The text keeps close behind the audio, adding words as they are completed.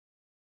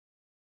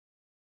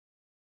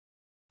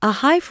A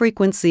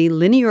high-frequency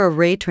linear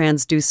array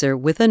transducer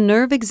with a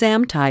nerve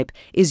exam type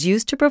is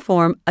used to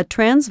perform a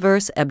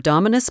transverse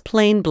abdominis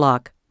plane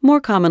block, more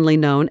commonly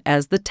known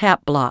as the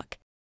TAP block.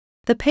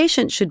 The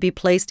patient should be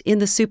placed in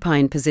the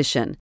supine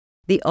position.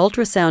 The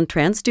ultrasound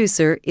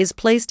transducer is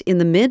placed in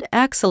the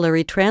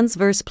mid-axillary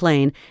transverse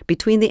plane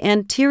between the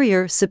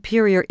anterior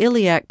superior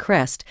iliac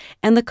crest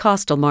and the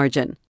costal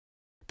margin.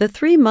 The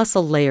three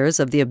muscle layers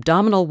of the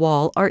abdominal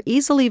wall are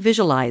easily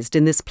visualized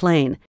in this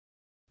plane.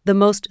 The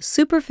most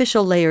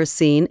superficial layer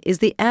seen is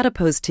the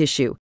adipose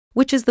tissue,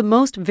 which is the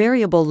most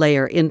variable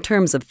layer in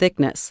terms of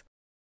thickness.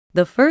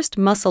 The first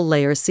muscle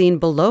layer seen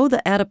below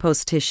the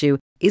adipose tissue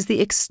is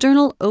the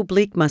external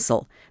oblique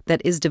muscle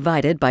that is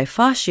divided by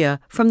fascia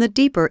from the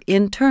deeper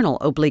internal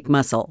oblique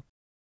muscle.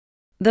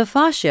 The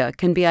fascia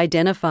can be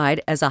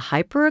identified as a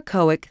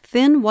hyperechoic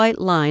thin white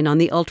line on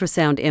the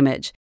ultrasound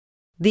image.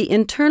 The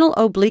internal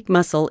oblique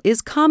muscle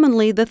is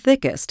commonly the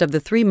thickest of the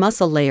three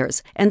muscle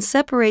layers and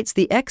separates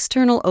the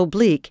external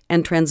oblique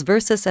and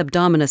transversus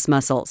abdominis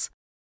muscles.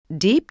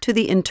 Deep to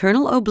the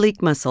internal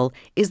oblique muscle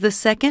is the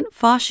second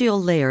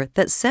fascial layer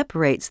that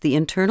separates the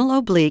internal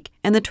oblique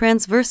and the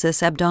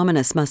transversus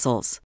abdominis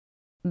muscles.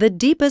 The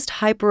deepest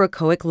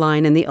hyperechoic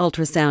line in the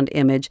ultrasound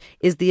image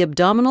is the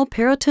abdominal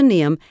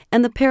peritoneum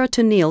and the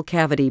peritoneal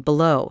cavity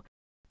below.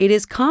 It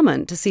is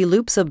common to see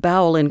loops of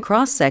bowel in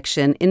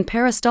cross-section in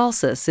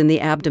peristalsis in the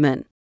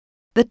abdomen.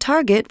 The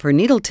target for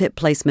needle tip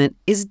placement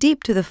is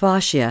deep to the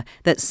fascia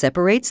that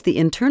separates the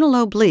internal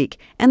oblique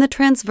and the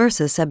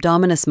transversus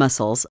abdominis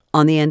muscles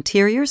on the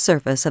anterior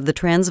surface of the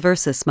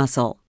transversus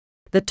muscle.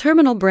 The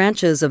terminal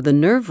branches of the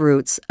nerve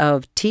roots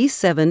of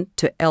T7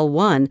 to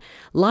L1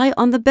 lie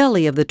on the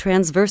belly of the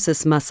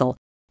transversus muscle,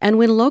 and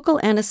when local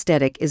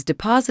anesthetic is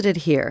deposited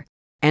here,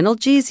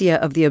 analgesia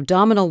of the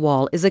abdominal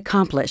wall is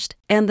accomplished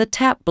and the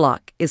TAP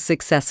block is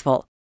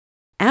successful.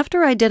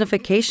 After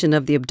identification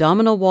of the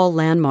abdominal wall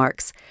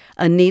landmarks,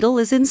 a needle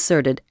is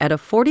inserted at a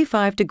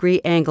 45-degree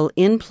angle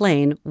in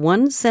plane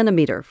 1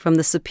 centimeter from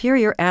the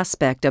superior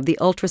aspect of the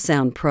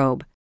ultrasound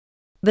probe.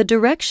 The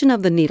direction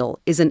of the needle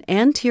is an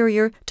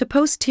anterior to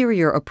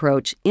posterior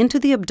approach into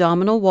the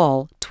abdominal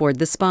wall toward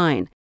the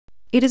spine.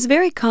 It is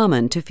very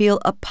common to feel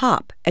a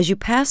pop as you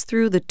pass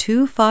through the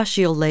two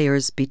fascial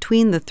layers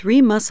between the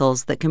three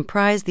muscles that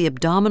comprise the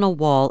abdominal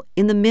wall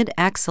in the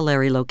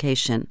mid-axillary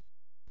location.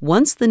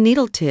 Once the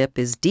needle tip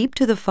is deep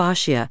to the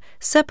fascia,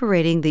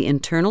 separating the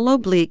internal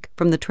oblique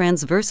from the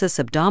transversus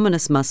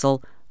abdominis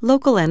muscle,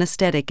 local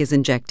anesthetic is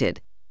injected.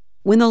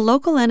 When the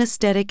local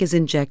anesthetic is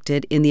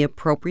injected in the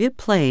appropriate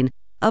plane,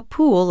 a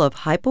pool of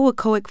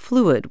hypoechoic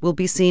fluid will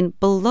be seen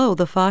below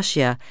the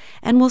fascia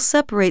and will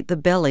separate the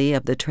belly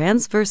of the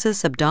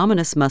transversus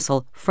abdominis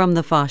muscle from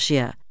the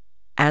fascia.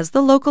 As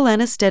the local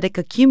anesthetic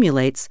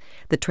accumulates,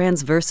 the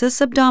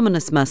transversus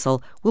abdominis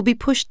muscle will be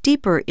pushed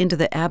deeper into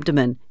the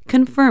abdomen,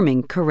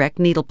 confirming correct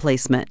needle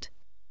placement.